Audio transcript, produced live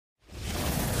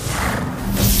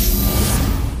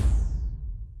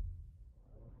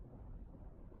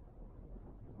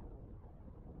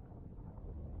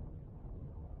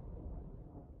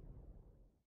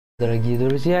Дорогие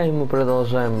друзья, и мы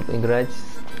продолжаем играть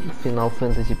в Final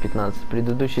Fantasy 15.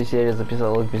 Предыдущая серия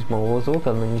записалась без моего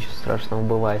звука, но ничего страшного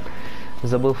бывает.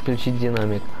 Забыл включить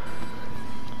динамик.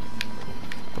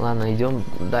 Ладно, идем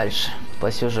дальше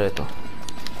по сюжету.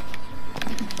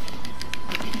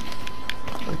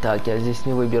 Так, я здесь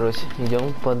не выберусь.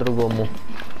 Идем по-другому.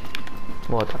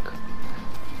 Вот так.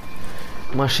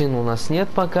 Машин у нас нет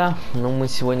пока, но мы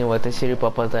сегодня в этой серии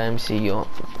попытаемся ее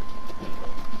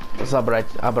забрать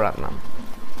обратно.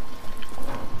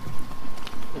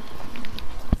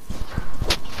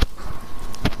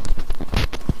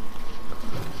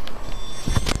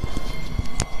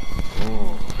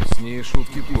 О, с ней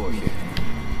шутки плохи.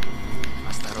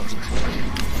 Осторожно.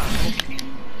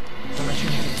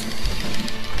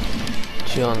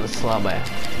 Че она слабая?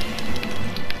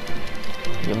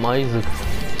 И мой язык.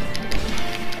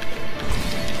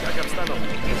 Как обстановка?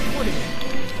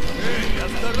 Эй,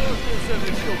 осторожнее с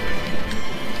этой штукой.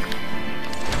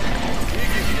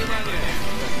 Двигай внимание.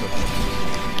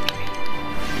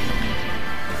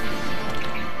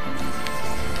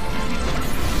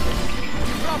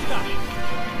 Правда!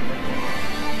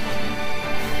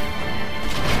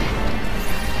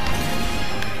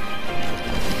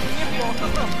 Неплохо,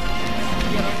 правда.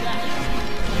 Ерунда.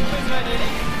 Мы звонили.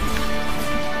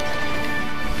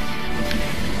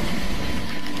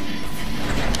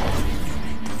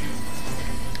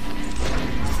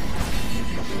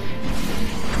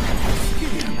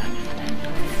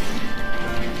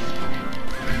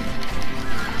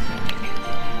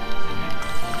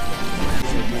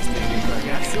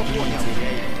 Я все понял.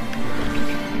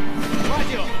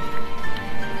 Радио!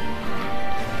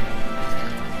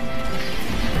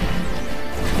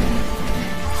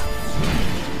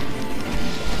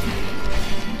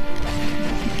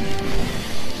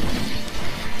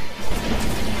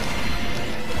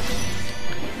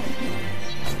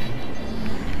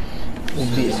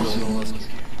 Убей.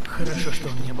 Хорошо, что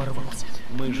он не оборвался.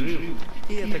 Мы живы,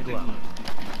 и это главное.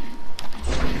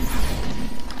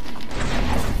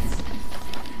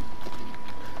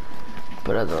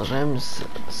 Продолжаем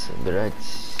собирать.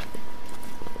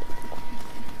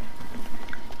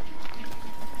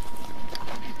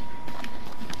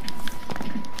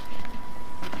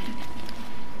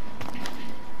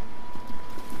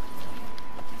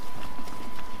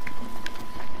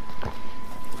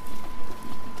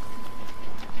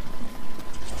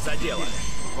 За дело.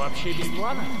 Вообще без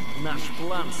плана? Наш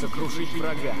план — сокрушить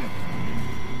врага.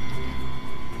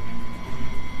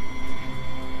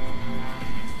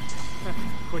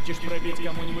 Хочешь пробить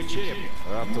кому-нибудь череп?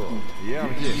 А то, я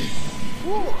в деле.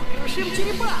 Ух, крушим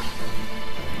черепа!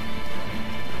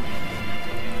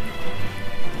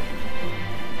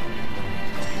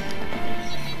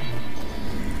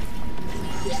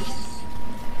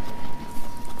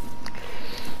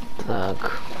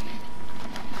 Так.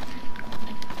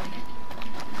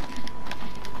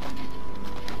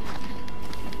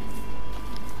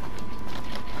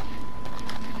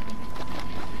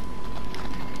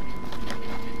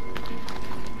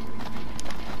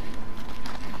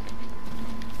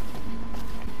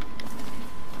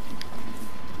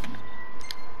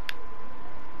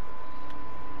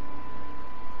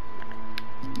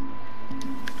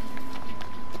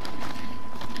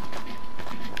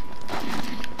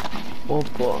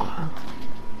 Опа.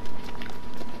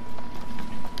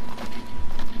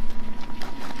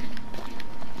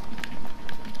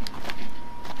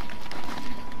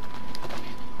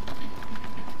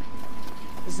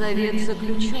 Завет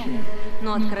заключен,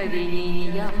 но откровение не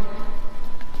явно.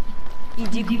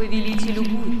 Иди к повелителю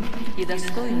бурь, и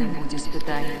достойным будь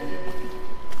испытанием.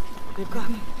 Ты как?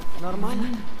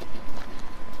 Нормально?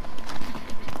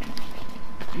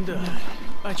 Да,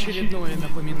 очередное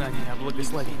напоминание о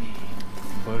благословении.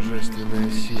 Божественная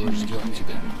сила ждет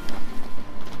тебя.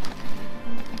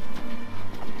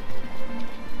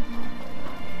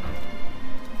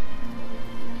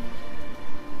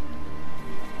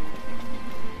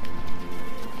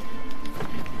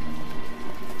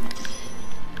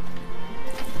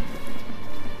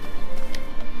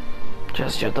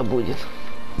 Сейчас что-то будет.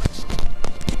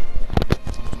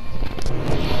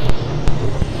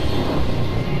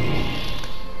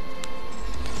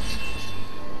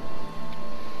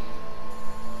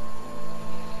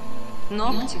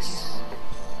 Ноктис.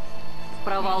 В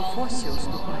провал Фоси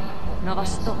уступай, на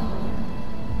восток.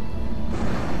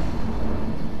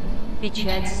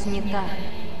 Печать снята.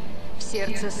 В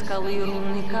сердце скалы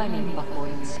рунный камень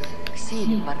покоится. К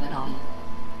силе портал.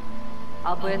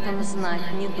 Об этом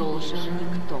знать не должен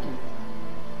никто.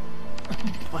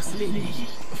 Последний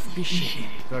в пещере.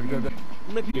 Тогда да.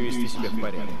 Привести себя в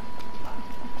порядок.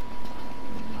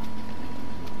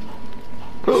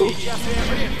 Сейчас я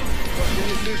обрежу. Только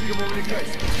не слишком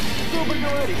увлекайся. Что бы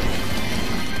говорить?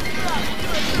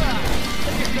 Да.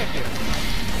 Таких нахер.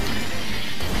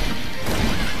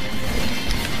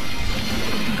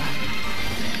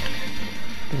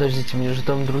 Подождите, мне же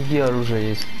там другие оружия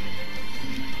есть.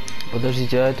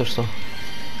 Подождите, а это что?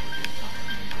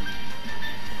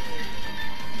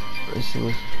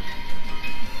 Спасибо.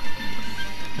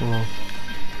 О.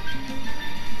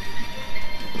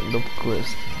 Доп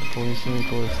квест. Дополнительный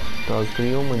квест. Так,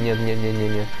 приемы. Нет.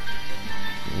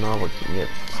 Навыки. Нет.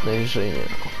 Снаряжение.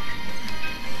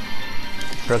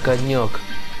 Прокоднёк.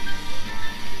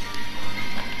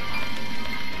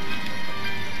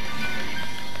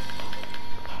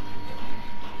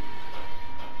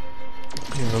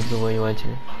 Клинок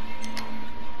завоевателя.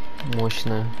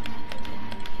 Мощная.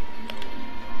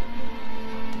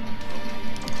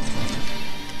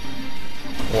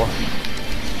 О.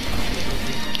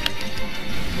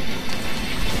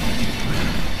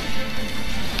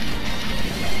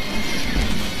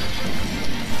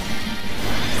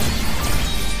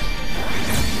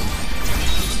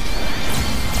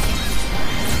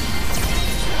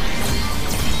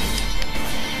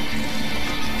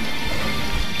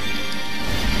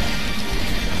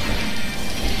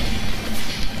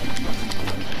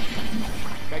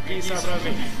 Какие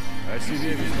соображения? О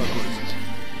себе беспокойся.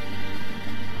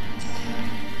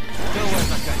 Давай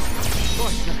заканчивай.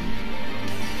 Точно.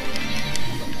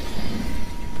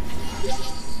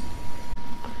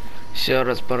 Все,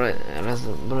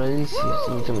 разобрались,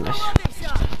 едем дальше.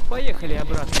 Поехали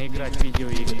обратно играть в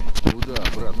видеоигры. Куда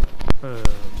обратно?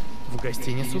 В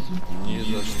гостиницу? Ни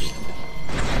за что.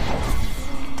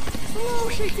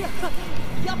 Слушайте,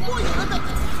 я понял,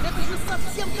 это же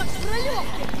совсем как в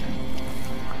ролевке.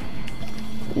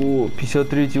 О,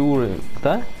 53 уровень,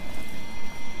 да?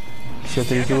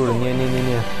 53 уровень,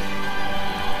 не.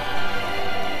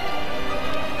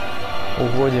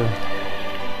 Уходим.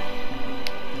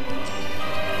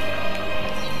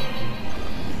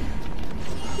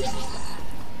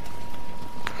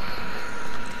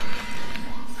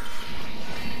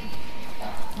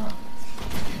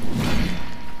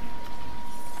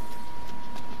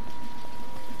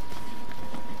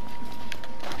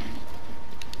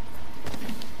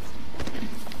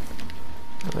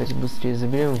 Давайте быстрее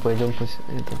заберем и пойдем,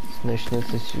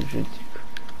 начнется сюжетик.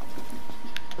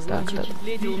 Значит, Так.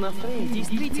 леди Лунафрей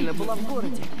действительно была в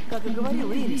городе, как и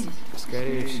говорил Ирис.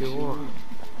 Скорее всего,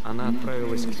 она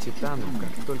отправилась к Титану,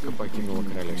 как только покинула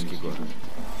Королевский город.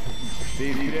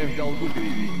 Ты впрямь в долгу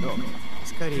перед ней, но...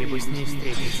 Скорее бы с ней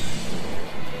встретиться.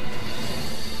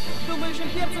 Думаешь,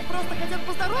 имперцы просто хотят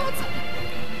поздороваться?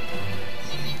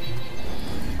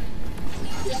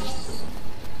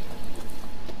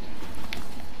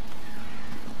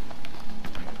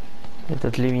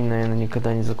 Этот ливень, наверное,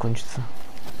 никогда не закончится.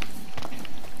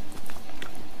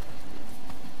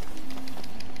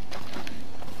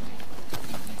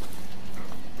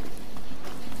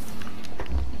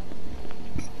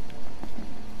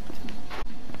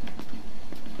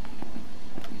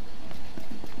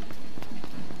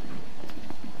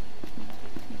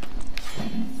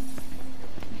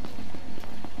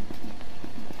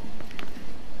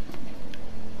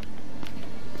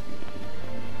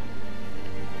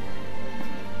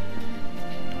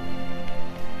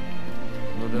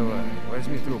 Ну давай,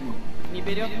 возьми трубку. Не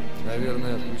берет?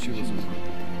 Наверное, отключила звук.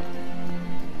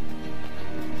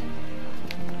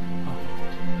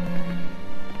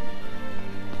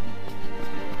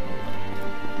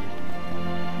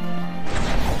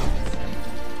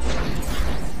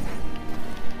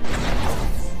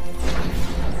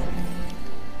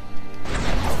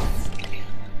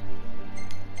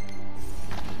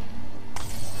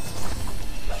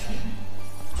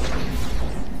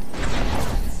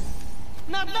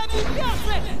 Над нами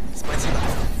имперцы! Спасибо.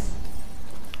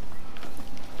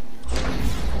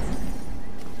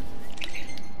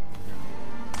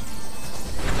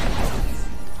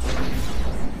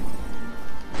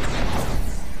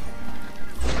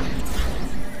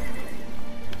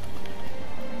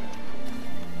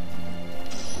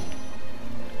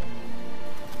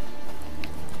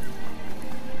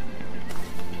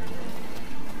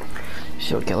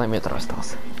 Все, километр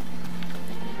остался.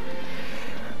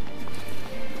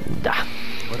 Да.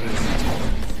 Поразительно.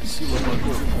 Сила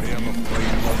богов прямо в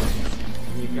твоих глазах.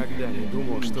 Никогда не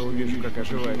думал, что увижу, как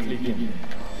оживает легенда.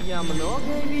 Я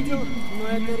многое видел, но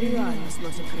это реально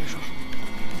сносит крышу.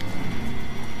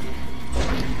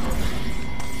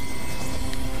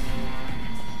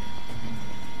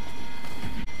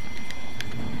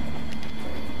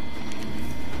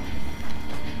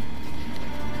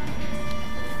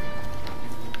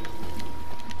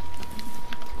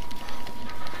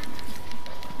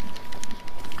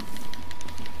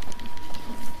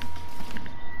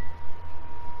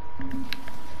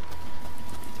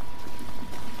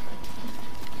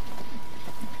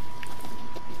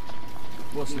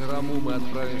 после Раму мы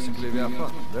отправимся к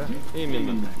Левиафану, да?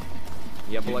 Именно так.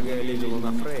 Я полагаю, леди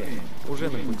Лунафрея уже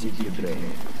на пути к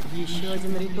Гидрею. Еще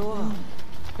один ритуал.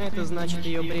 Это значит,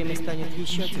 ее бремя станет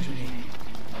еще тяжелее.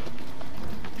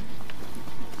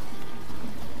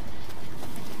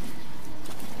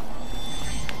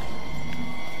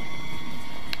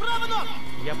 Право ног!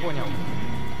 Я понял.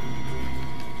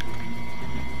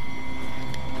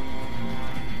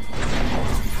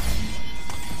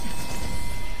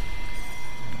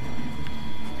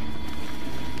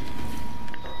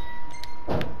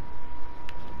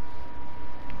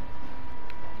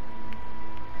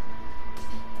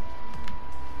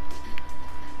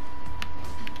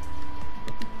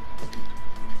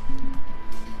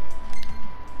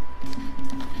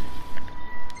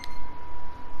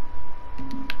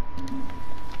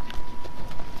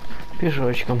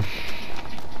 Пешочком.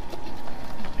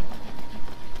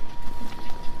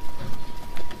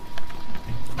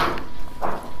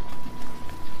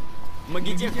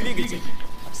 Магитех двигатель.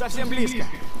 Совсем близко.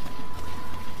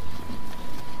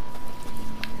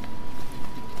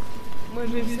 Мы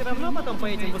же все равно потом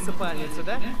поедем в высыпальницу,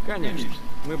 да? Конечно.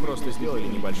 Мы просто сделали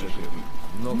небольшой крюк.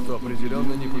 Но кто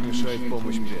определенно не помешает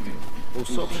помощь предкам.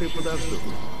 Усопшие подождут.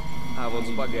 А вот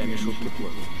с богами шутки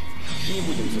плохи. Не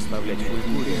будем заставлять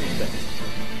Фуйгурия ждать.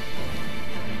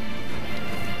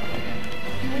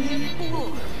 Мне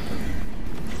плохо.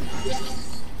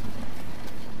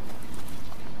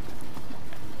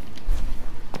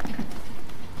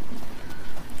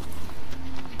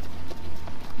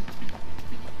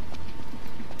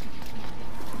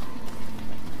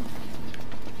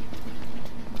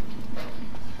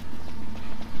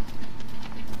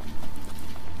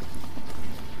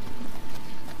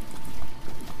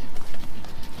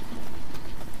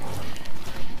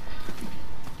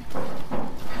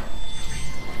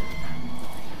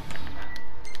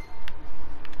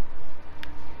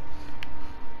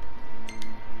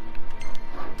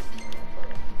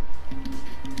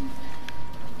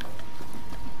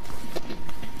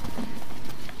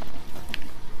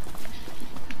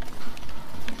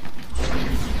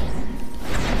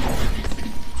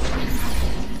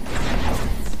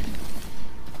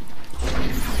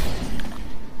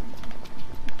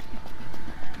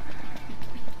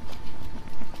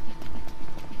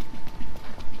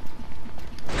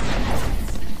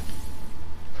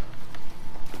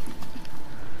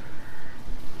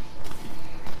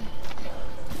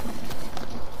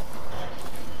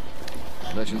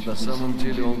 Значит, на самом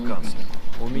деле он канцлер.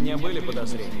 У меня были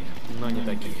подозрения, но не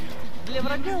такие. Для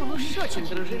врага он уж очень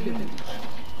дружелюбен.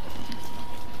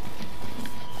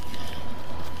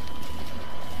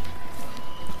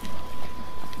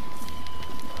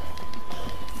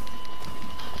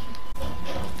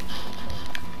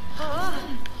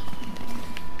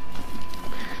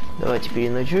 Давайте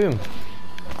переночуем.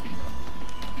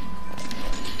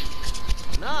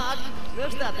 Наг, ну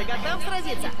что, ты готов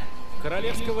сразиться?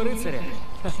 Королевского рыцаря?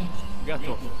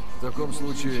 Готов. В таком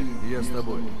случае я с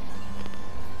тобой.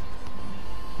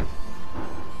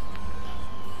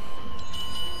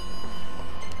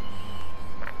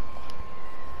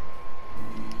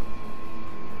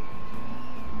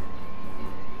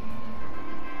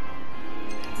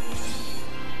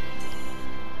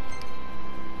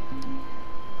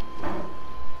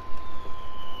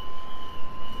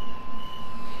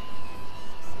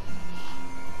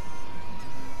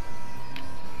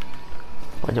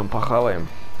 Пойдем похаваем.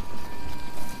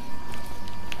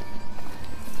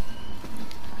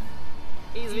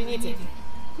 Извините,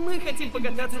 мы хотим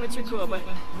покататься на Чокобо.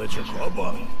 На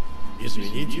Чокобо?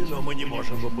 Извините, но мы не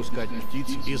можем выпускать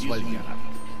птиц из вольера.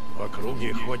 В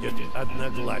округе ходит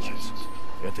одноглазец.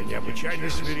 Это необычайно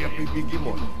свирепый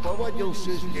бегемот.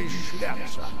 Повадился здесь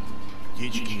шляться.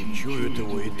 Птички чуют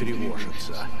его и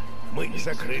тревожатся. Мы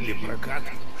закрыли прокат,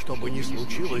 чтобы не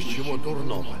случилось чего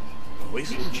дурного. Вы,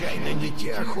 случайно, не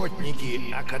те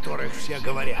охотники, о которых все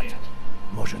говорят?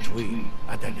 Может, вы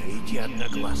одолеете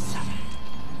одноглазца?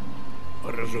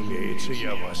 Разумеется,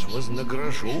 я вас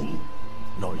вознагражу.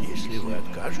 Но если вы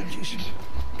откажетесь,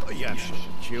 то я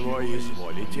чего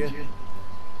изволите?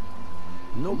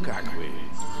 Ну как вы?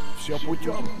 Все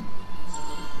путем?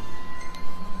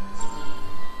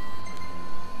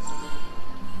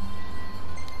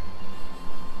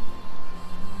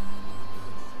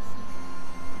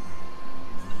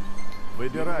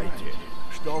 Выбирайте,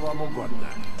 что вам угодно.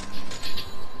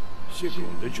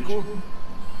 Секундочку.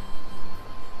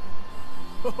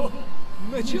 О,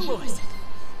 началось!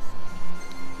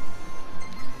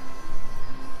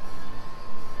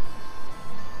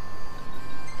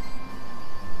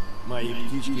 Мои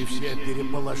птички все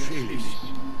переполошились.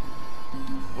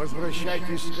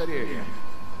 Возвращайтесь скорее.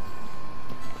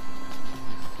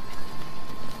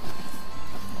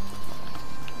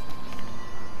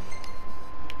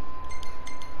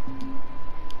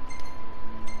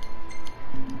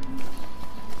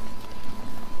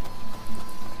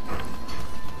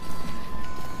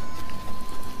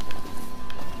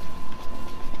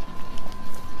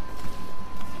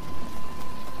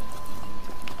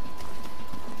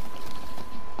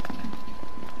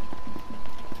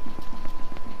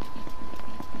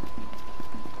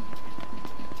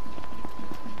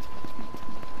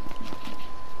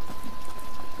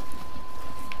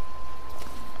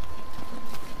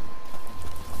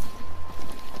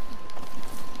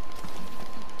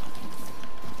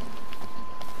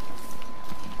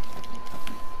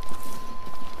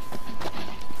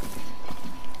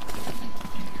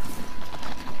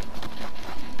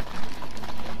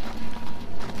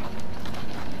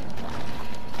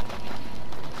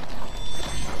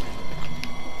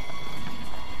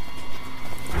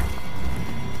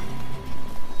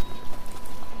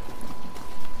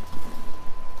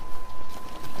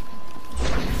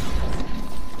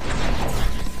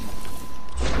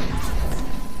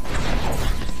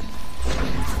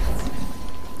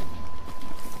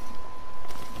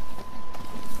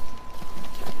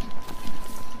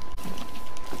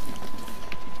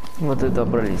 Вот и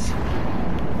добрались.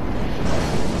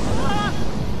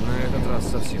 На этот раз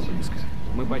совсем близко.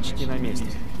 Мы почти на месте.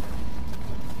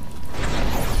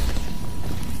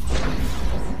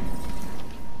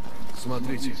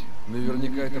 Смотрите,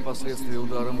 наверняка это последствия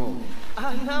удара молнии.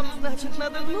 А нам, значит,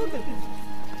 надо внутрь?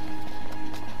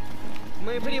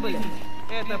 Мы прибыли.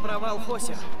 Это провал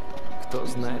Фося. Кто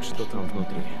знает, что там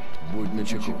внутри. Будь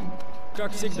начеку.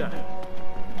 Как всегда.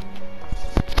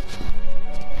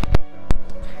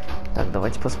 Так,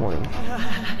 давайте посмотрим.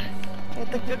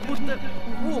 Это как будто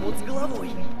в омут с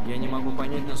головой. Я не могу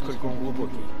понять, насколько он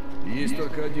глубокий. Есть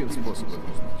только один способ это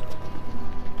узнать.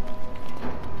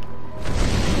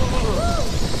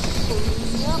 У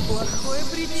меня плохое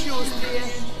предчувствие.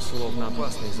 Словно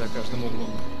опасный за каждым углом.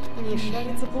 Не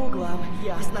шарится по углам,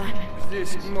 ясно.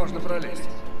 Здесь можно пролезть.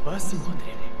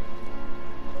 Посмотрим.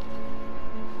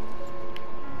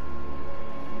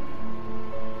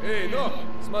 Эй, ну,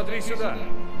 смотри сюда.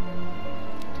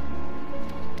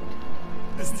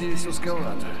 Здесь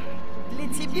узковато. Для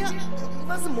тебя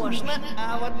возможно,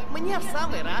 а вот мне в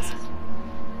самый раз.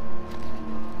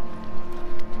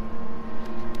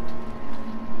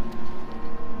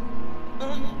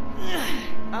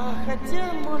 А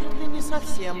хотя, может, и не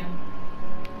совсем.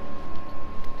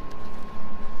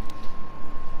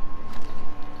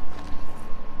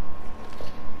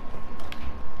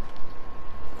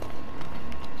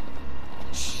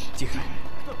 Тихо.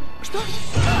 Что?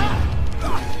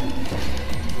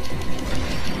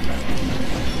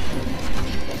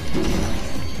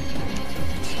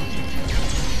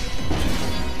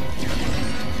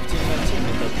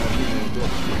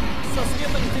 Со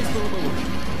светом здесь было бы лучше.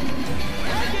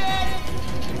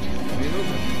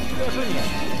 Минуту. Даже нет.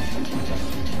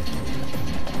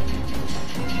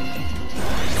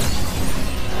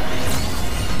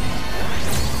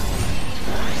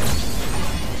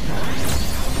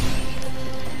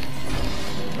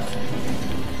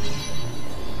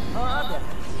 А, да.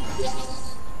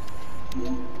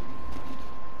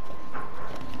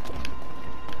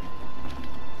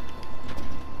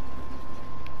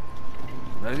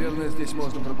 Наверное, здесь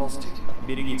можно проползти.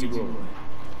 Берегите голову.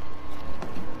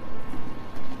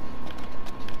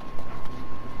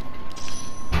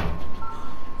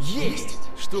 Есть!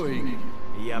 Что, Игорь?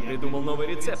 Я придумал новый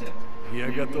рецепт. Я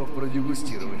готов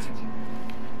продегустировать.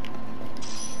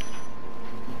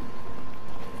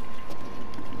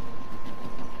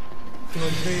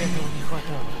 Только этого не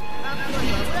хватало. Открой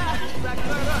глаза,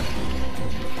 закрой рот.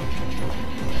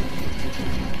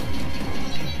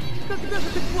 Когда же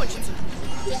это кончится?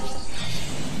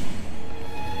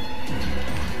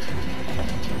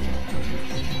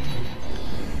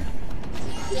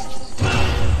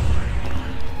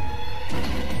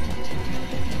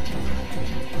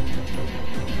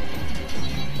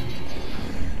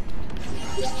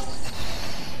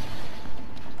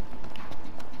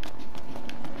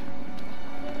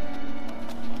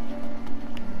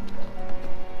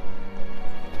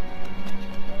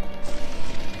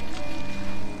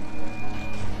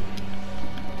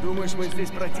 Думаешь, мы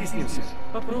здесь протиснемся?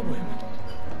 Попробуем.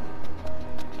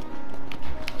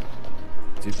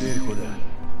 Теперь куда?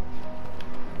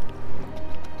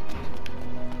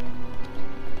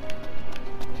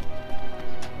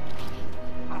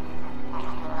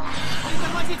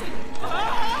 Притормозите!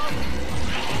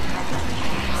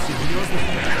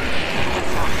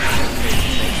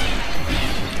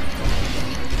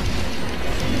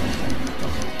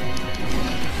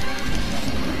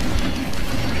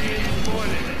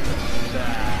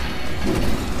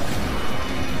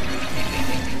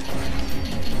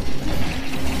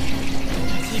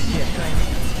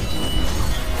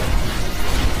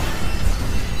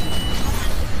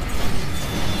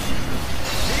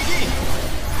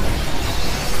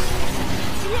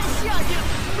 Еще один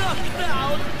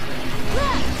нокдаун!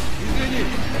 Извини!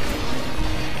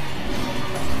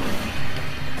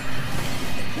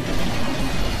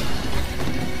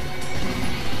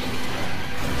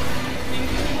 Ты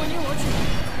ему не очень.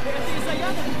 Это из-за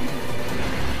яда?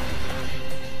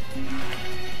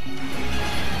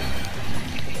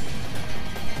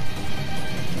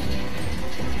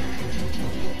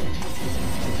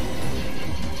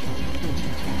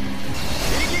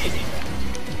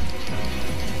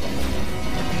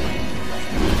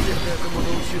 Где ты этому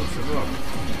научился, Роб?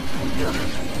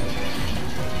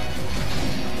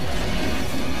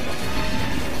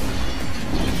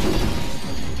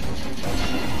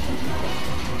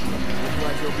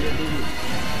 Хватил предупредить.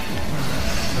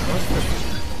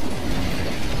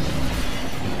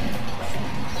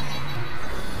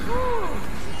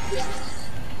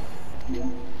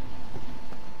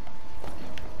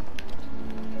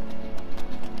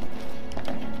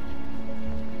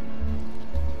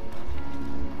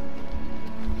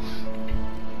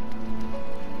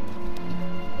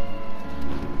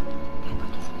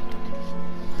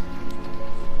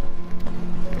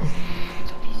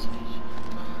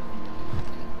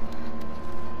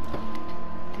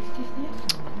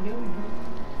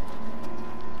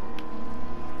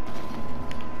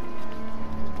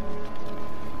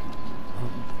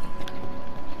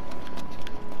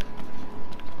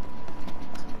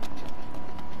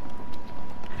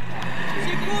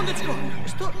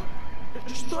 Секундочку!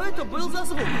 Что это был за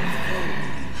звук?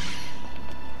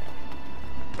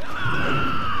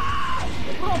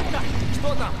 Пробка!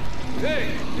 Что там?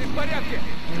 Эй, ты в порядке?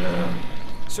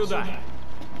 Сюда.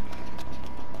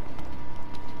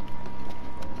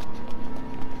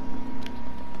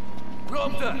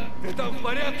 Пробка, ты там в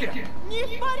порядке? Не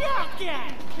в порядке!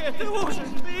 Это ужас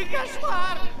и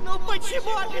кошмар! Ну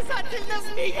почему обязательно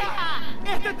змея?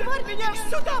 Эта тварь меня аж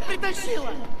сюда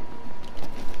притащила!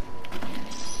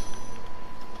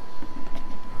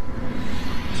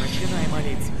 Начинай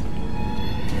молиться.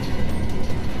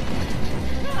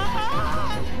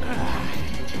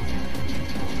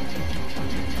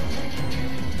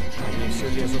 Они все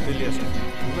лезут и лезут.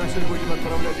 Значит, будем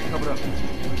отправлять их обратно.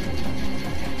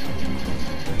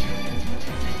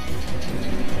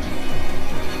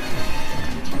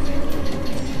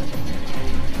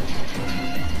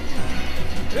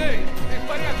 Эй, ты в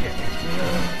порядке?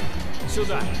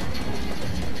 Сюда.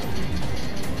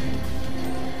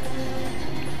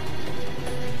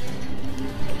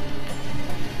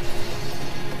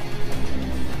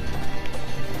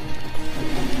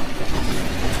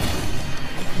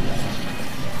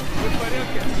 Ты в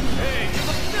порядке? Эй,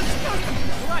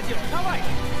 хватит, давай!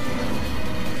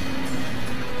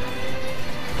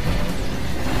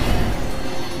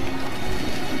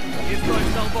 Не стой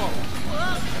столбом!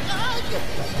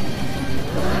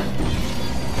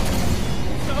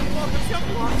 Все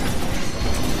плохо!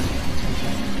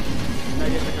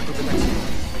 Наверное, какой-то такси.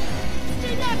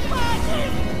 Меня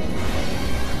хватит!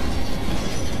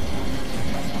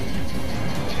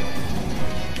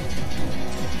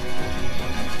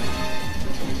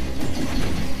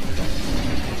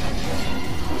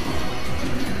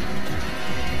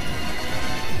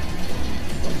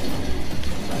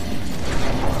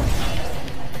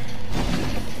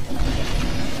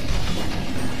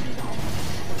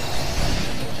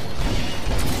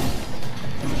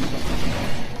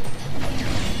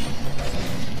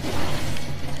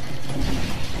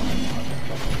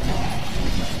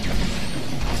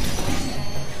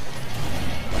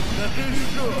 Да ты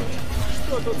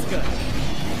что тут скажешь?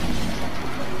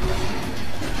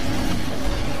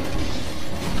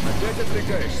 Опять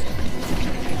отвлекаешься?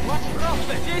 Вот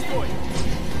просто, действуй!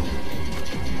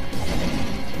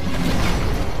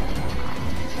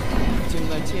 В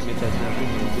темноте метать ножи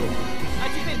неудобно. А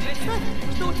теперь представь,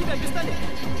 что у тебя пистолет.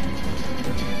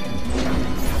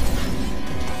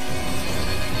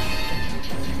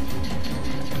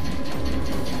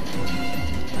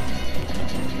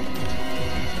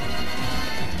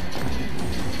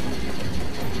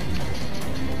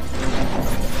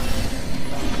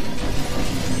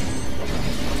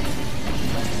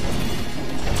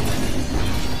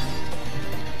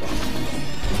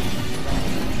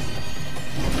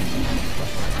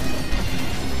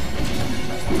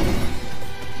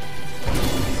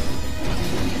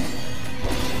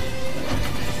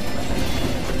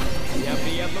 Я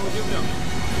приятно удивлен.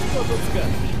 Что тут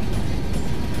скажешь?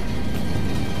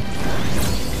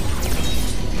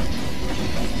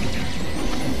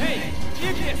 Эй,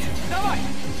 Игрис, давай!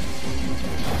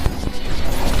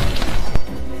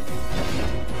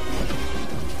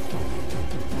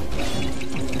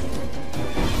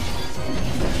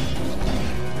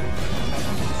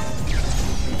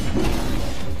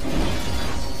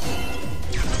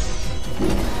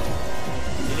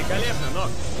 Великолепно,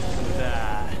 Нок.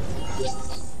 Да.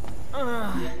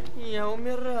 Я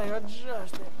умираю от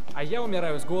жажды. А я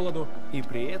умираю с голоду. И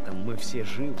при этом мы все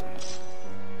живы.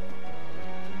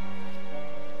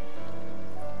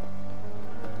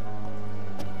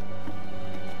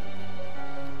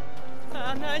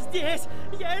 Она здесь!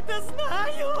 Я это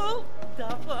знаю!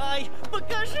 Давай,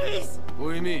 покажись!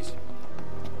 Уймись.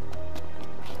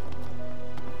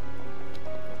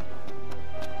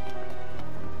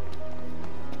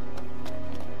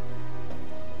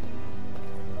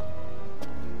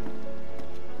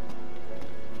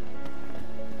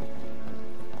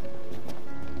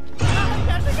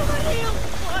 Я же говорил!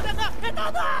 Вот она! Это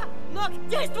она! Нок,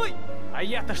 действуй! А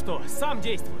я-то что? Сам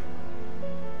действуй.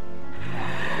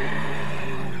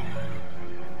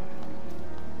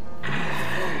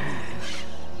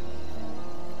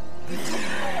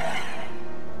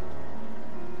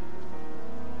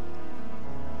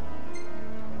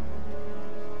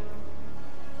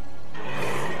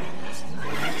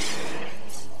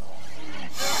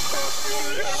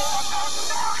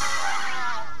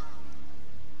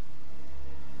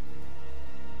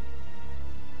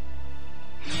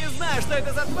 Не знаю, что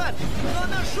это за тварь, но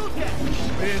она жуткая!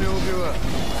 Время убивать.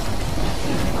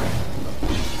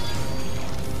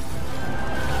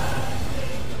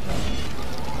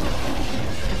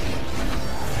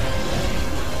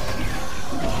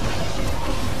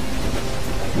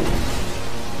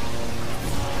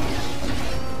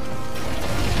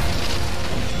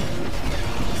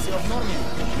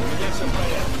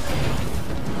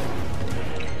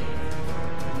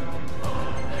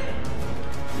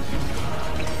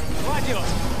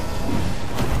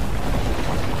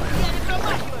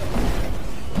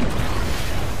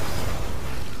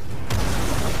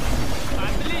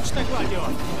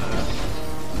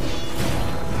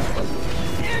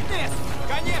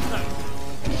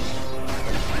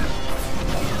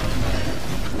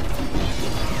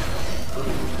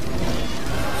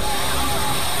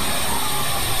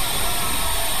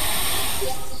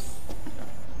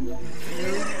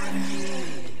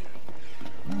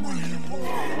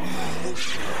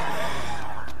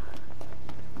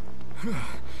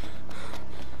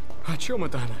 О чем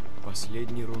это она?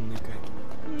 Последний рунный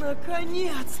камень.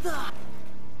 Наконец-то!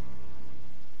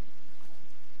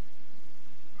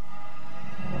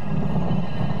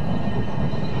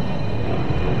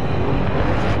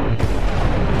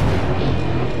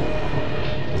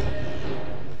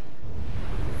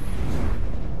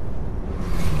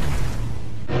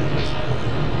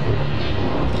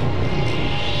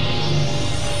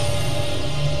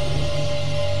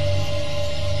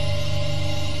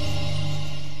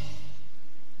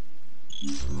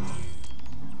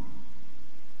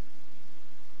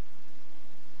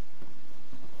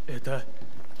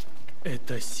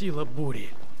 Это сила бури.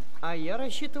 А я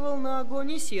рассчитывал на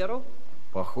огонь и серу.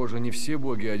 Похоже, не все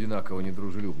боги одинаково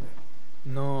недружелюбны.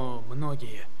 Но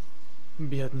многие.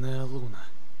 Бедная Луна.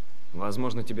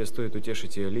 Возможно, тебе стоит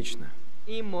утешить ее лично.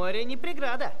 И море не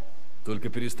преграда. Только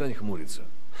перестань хмуриться.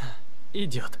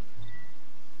 Идет.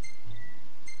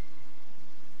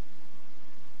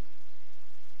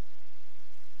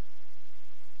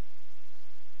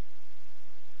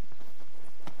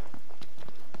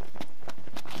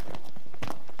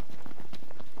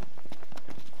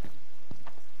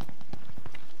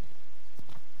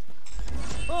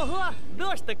 Ого,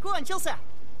 дождь-то кончился.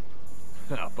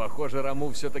 А, похоже,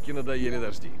 Раму все-таки надоели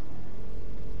дожди.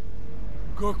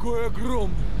 Какой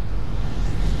огромный!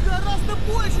 Гораздо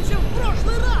больше, чем в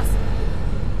прошлый раз.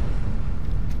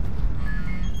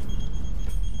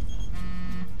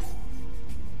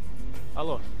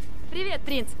 Алло. Привет,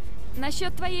 принц.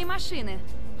 Насчет твоей машины.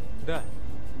 Да.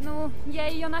 Ну, я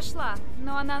ее нашла,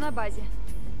 но она на базе.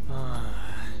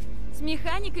 С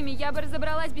механиками я бы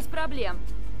разобралась без проблем.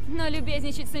 Но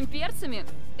любезничать с имперцами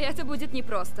 — это будет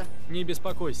непросто. Не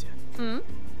беспокойся.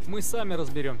 Мы сами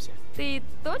разберемся. Ты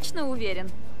точно уверен?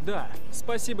 Да,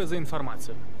 спасибо за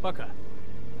информацию. Пока.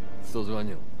 Кто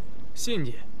звонил?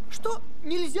 Синди. Что?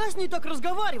 Нельзя с ней так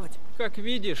разговаривать? Как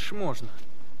видишь, можно.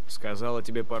 Сказала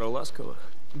тебе пару ласковых?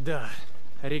 Да,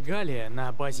 регалия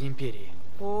на базе Империи.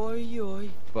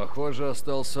 Ой-ой. Похоже,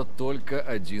 остался только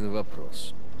один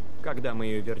вопрос. Когда мы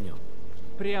ее вернем?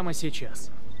 Прямо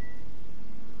сейчас.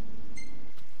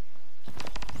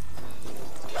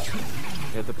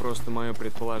 Это просто мое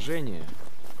предположение,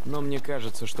 но мне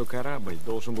кажется, что корабль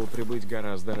должен был прибыть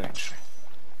гораздо раньше.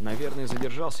 Наверное,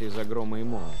 задержался из-за грома и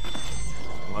молнии.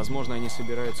 Возможно, они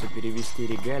собираются перевести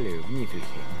регалию в Нифельхейм.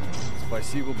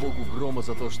 Спасибо богу Грома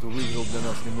за то, что выиграл для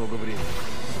нас немного времени.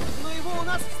 Но его у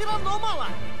нас все равно мало.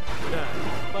 Да,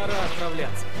 пора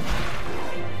отправляться.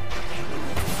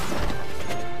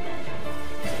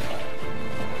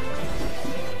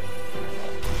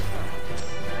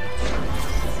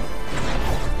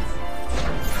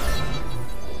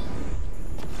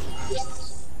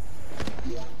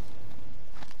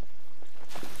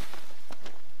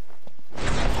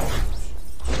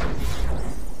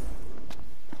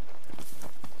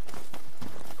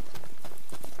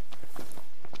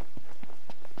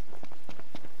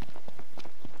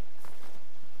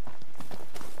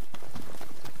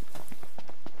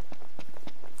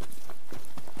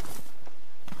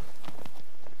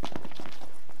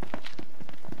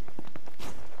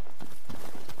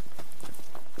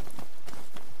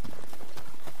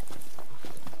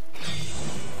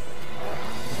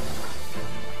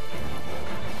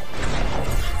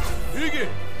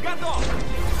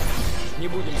 Не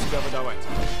будем себя выдавать.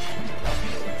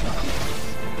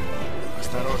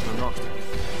 Осторожно, ногти.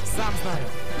 Сам знаю.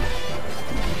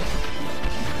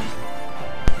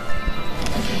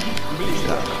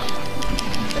 Ближе.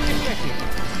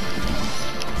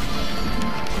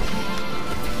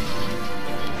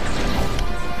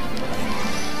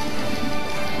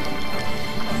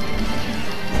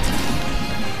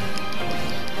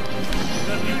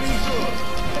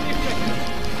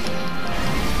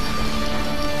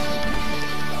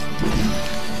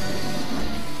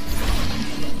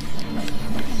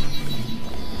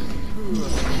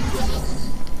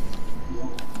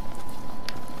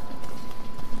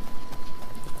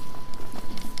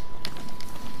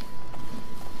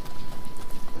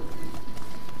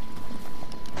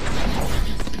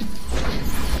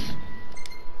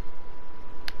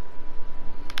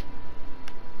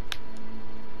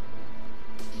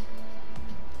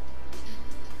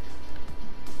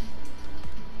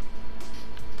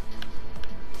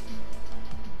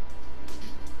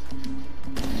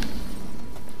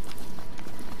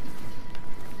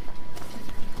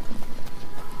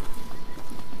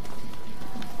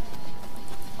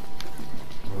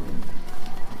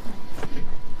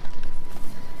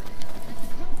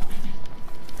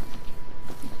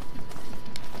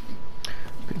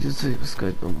 Придется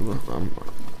искать другой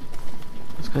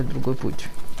путь.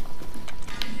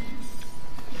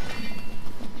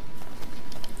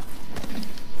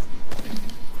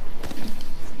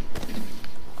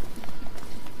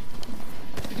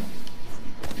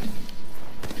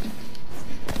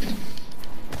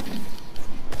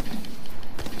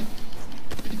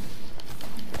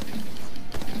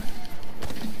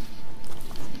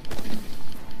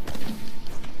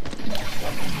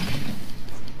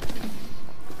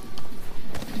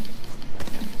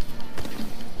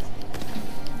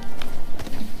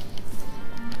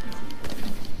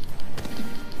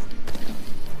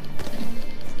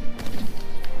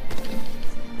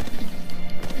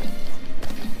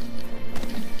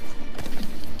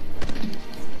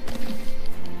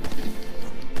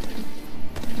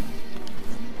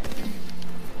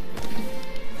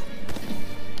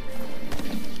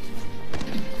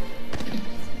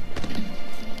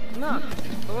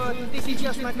 Вот ты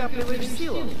сейчас накапливаешь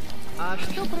силу. А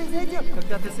что произойдет,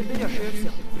 когда ты соберешь ее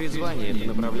все? Призвание — это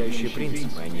направляющий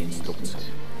принцип, а не инструкция.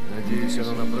 Надеюсь,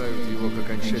 оно направит его к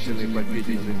окончательной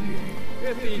победе над Империей.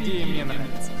 Эта идея мне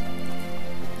нравится.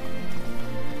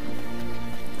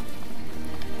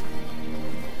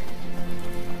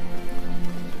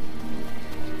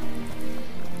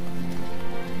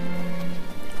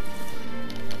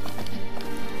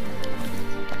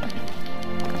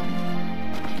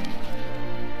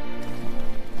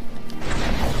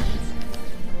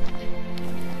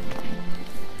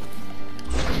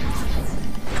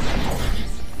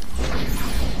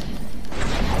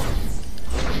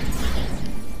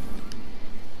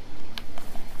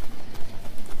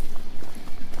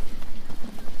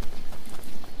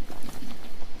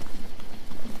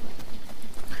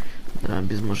 Да,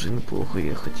 без машины плохо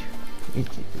ехать.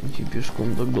 Идти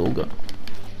пешком так долго.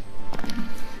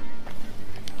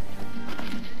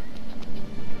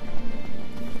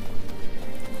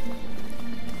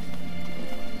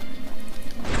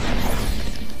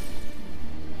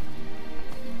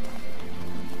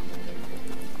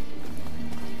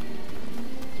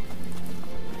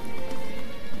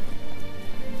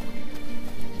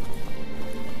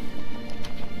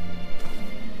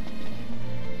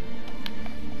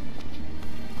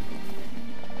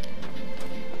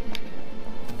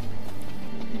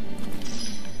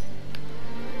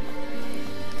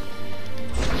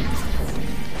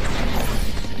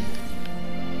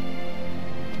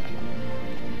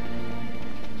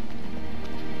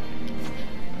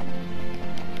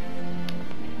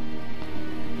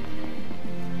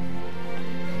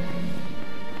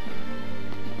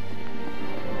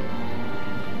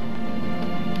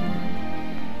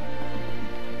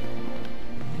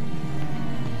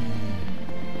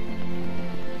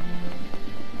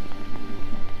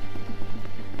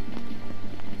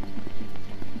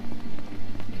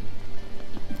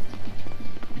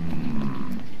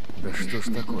 Что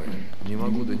ж такое? Не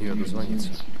могу до нее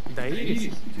дозвониться. Да,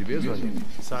 Ирис? Тебе звонит?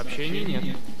 Сообщений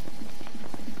нет.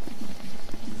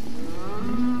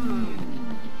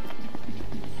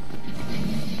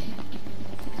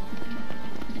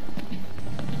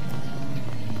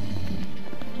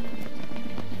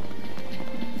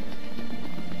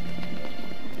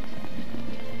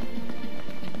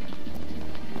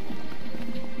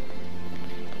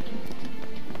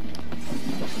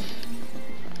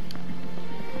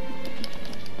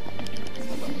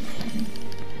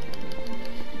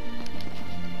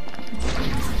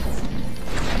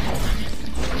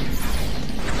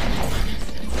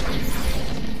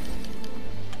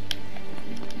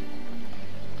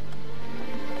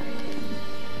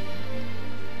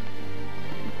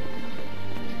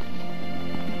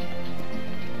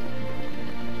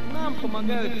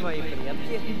 Помогают твои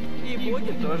предки, и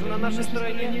боги тоже на нашей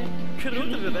стороне.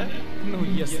 Круто же, да? Ну,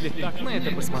 если так на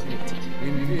это посмотреть.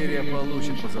 Империя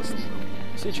получит по заслугам.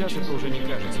 Сейчас это уже не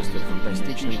кажется столь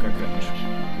фантастичным, как раньше.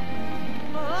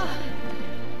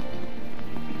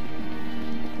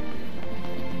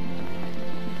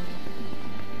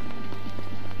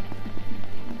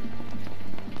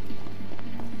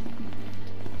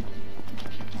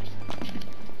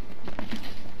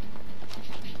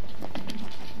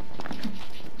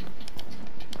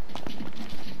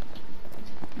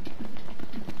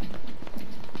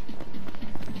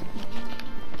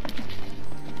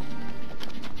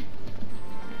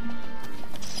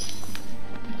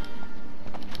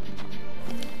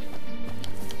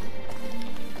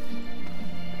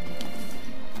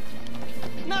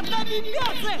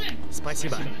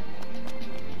 Спасибо.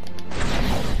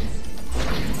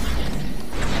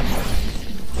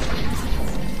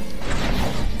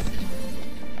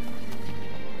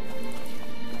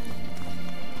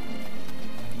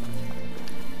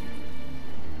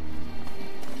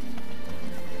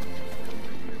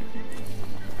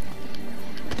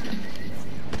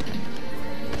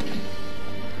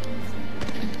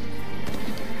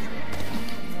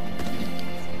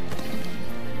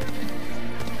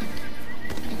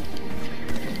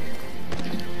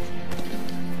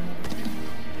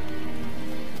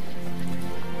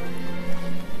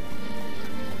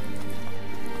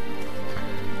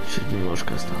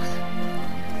 немножко осталось.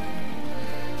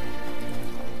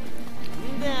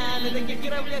 Да, на таких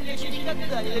кораблях я еще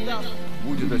никогда не летал.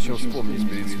 Будет о чем вспомнить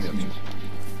перед смертью.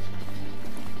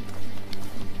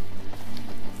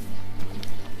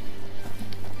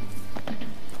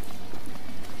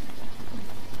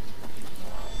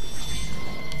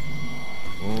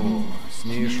 О, с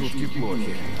ней шутки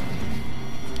плохи.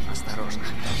 Осторожно.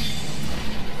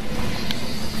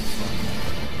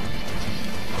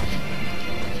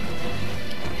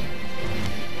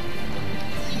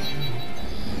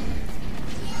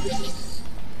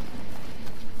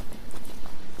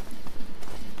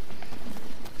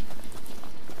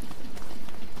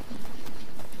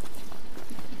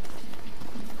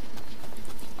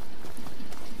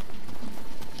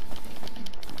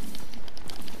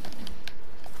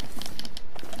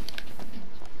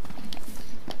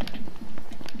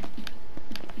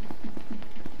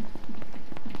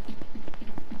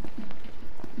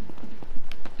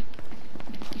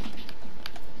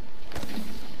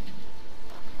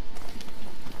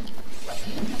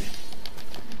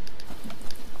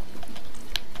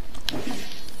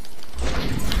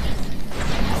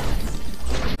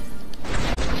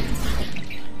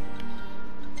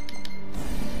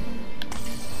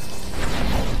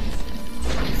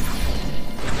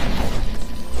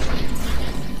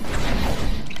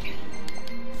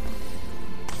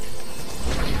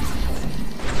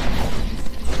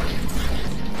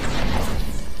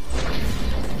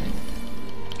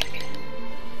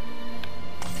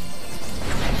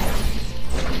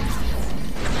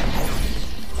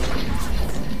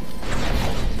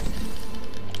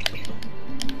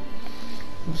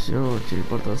 Все,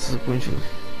 телепортация закончилась.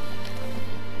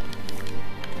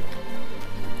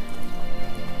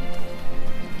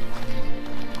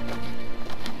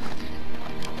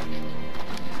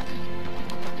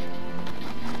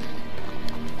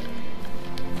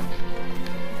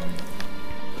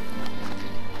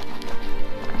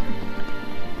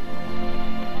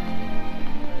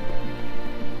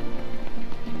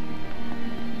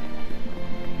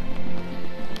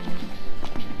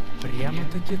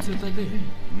 Прямо-таки цитадель.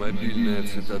 Мобильная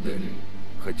цитадель.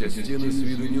 Хотя стены с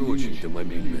виду не очень-то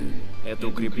мобильные. Это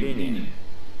укрепление.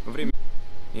 Время.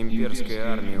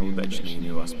 Имперская армия удачно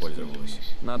ими воспользовалась.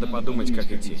 Надо подумать,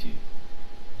 как идти.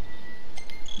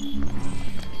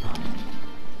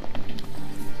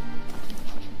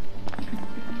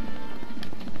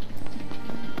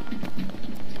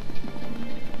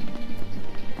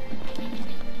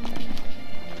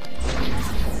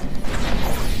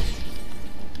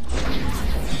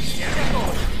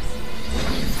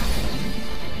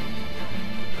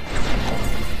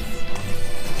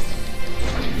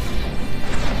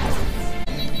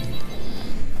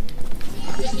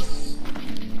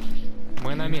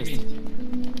 Мы на месте.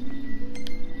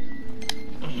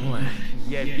 Ой,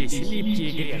 я весь липкий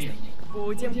и грязный.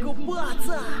 Будем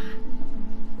купаться!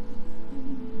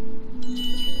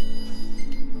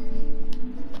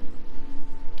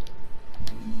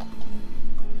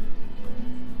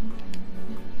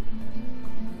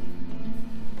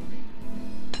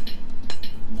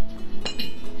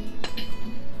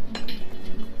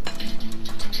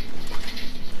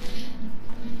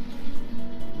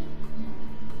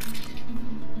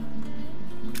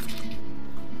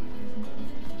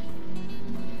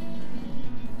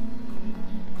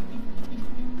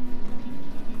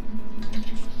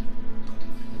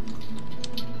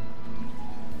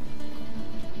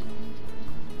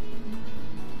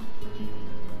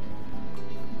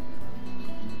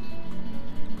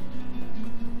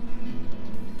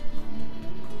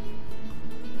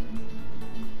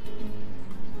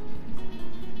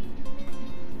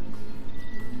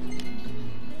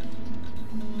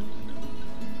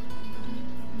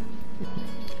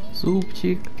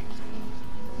 Супчик.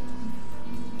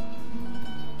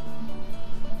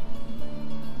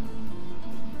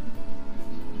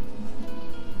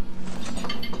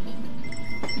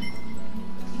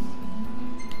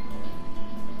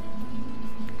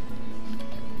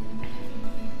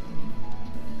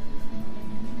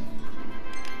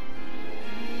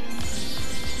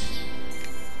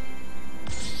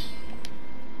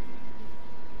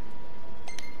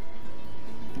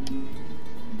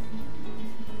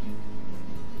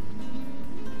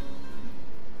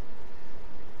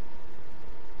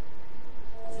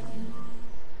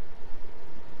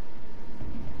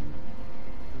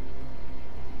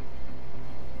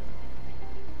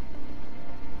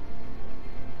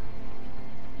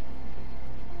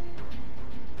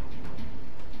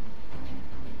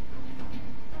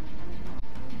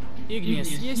 Игнес,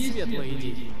 есть светлые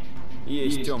идеи?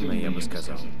 Есть темные, я бы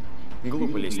сказал.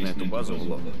 Глупо лезть на эту базу в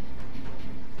лоб.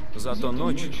 Зато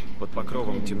ночью, под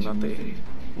покровом темноты,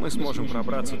 мы сможем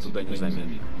пробраться туда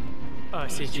незаметно. А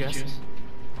сейчас?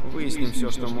 Выясним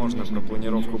все, что можно про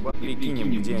планировку баз,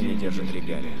 прикинем, где они держат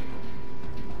регалии.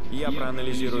 Я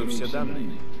проанализирую все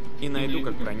данные и найду,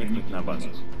 как проникнуть на базу.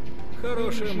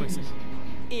 Хорошая мысль.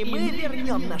 И мы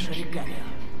вернем нашу регалию.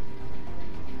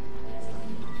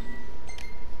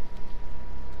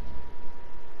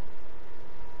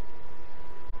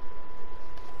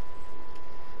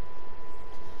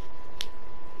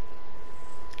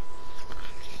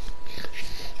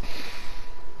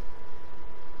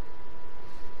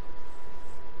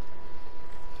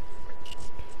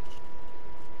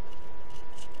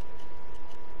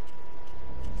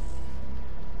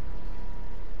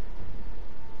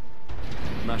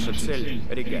 Наша цель —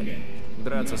 регалия.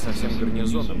 Драться со всем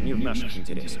гарнизоном не в наших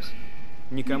интересах.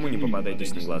 Никому не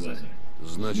попадайтесь на глаза.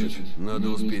 Значит, надо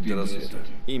успеть до рассвета.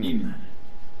 Именно.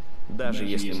 Даже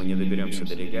если мы не доберемся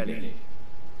до регалии,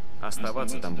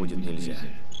 оставаться там будет нельзя.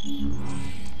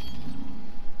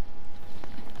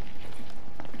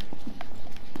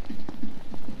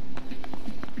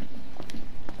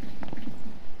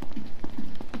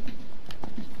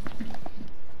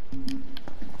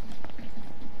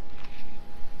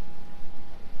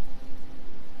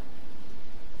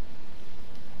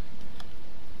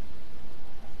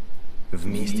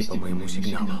 Вместе по моему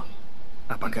сигналу.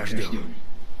 А пока ждем.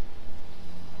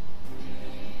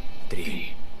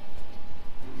 3,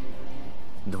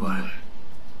 2,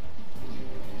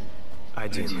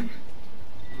 1.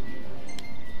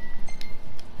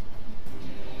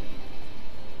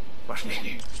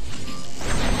 Пошли.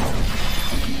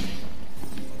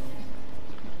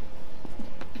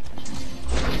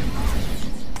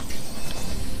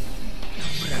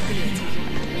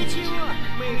 Ничего,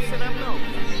 мы их все равно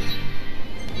убьем.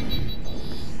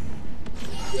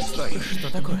 Стой.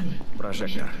 Что такое?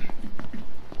 Прожектор.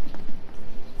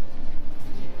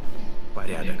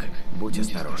 Порядок. Будь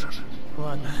осторожен.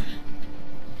 Ладно.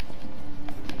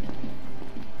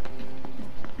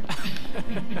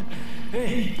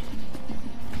 Эй!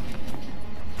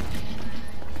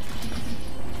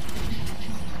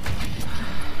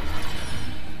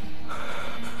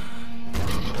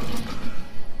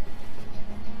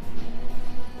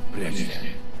 Прячься.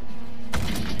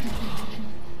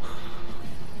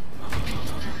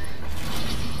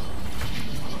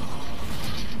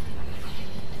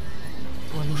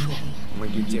 Он ушел.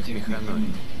 Магитех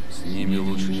механоид. С ними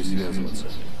лучше не связываться.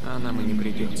 А нам и не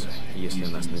придется, если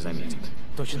нас не заметят.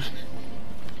 Точно.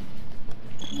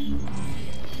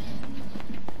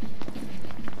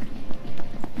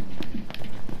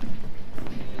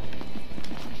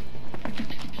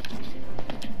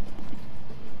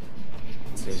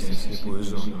 Целься в слепую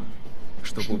зону,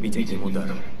 чтобы убить одним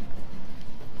ударом.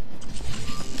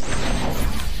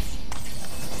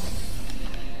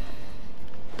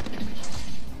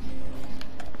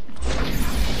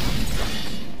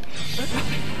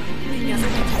 Меня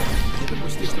заметили. Не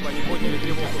допусти, чтобы они подняли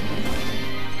тревогу.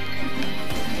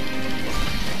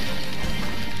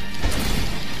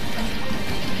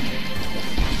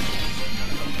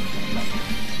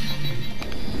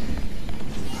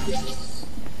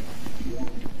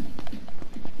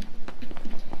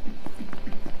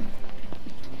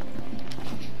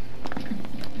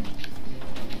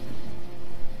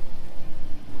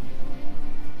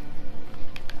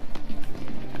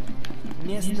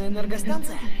 Местная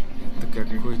энергостанция? Это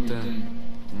какой-то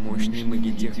мощный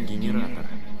магитех-генератор.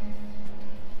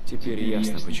 Теперь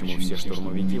ясно, почему все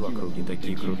штурмовики в округе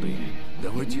такие крутые.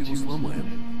 Давайте его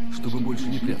сломаем, чтобы больше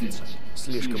не прятаться.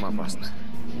 Слишком опасно.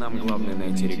 Нам главное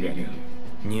найти регалию.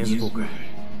 Не звука,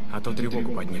 а то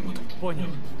тревогу поднимут. Понял.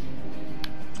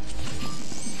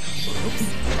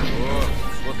 О,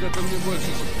 вот это мне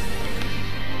больше подходит.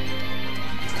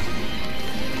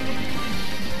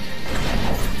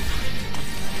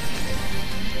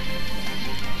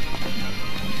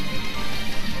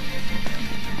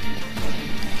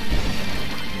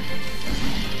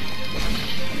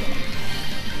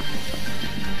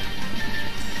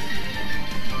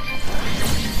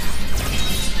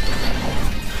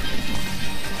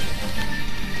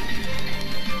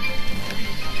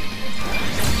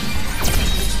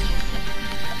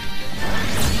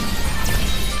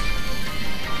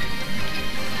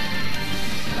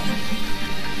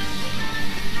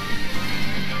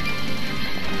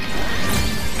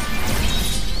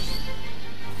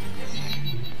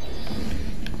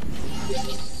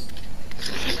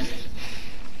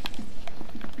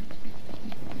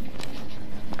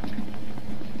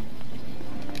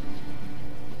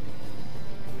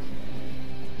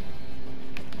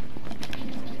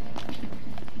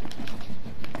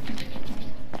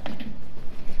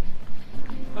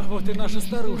 Вот и наша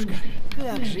старушка.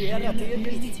 Как же я рад ее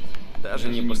видеть. Даже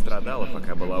не пострадала,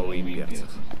 пока была у имперцев.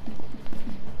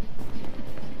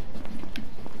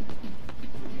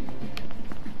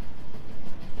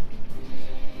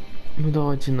 Ну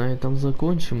давайте на этом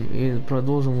закончим и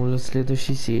продолжим уже в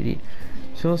следующей серии.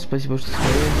 Все, спасибо, что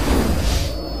смотрели.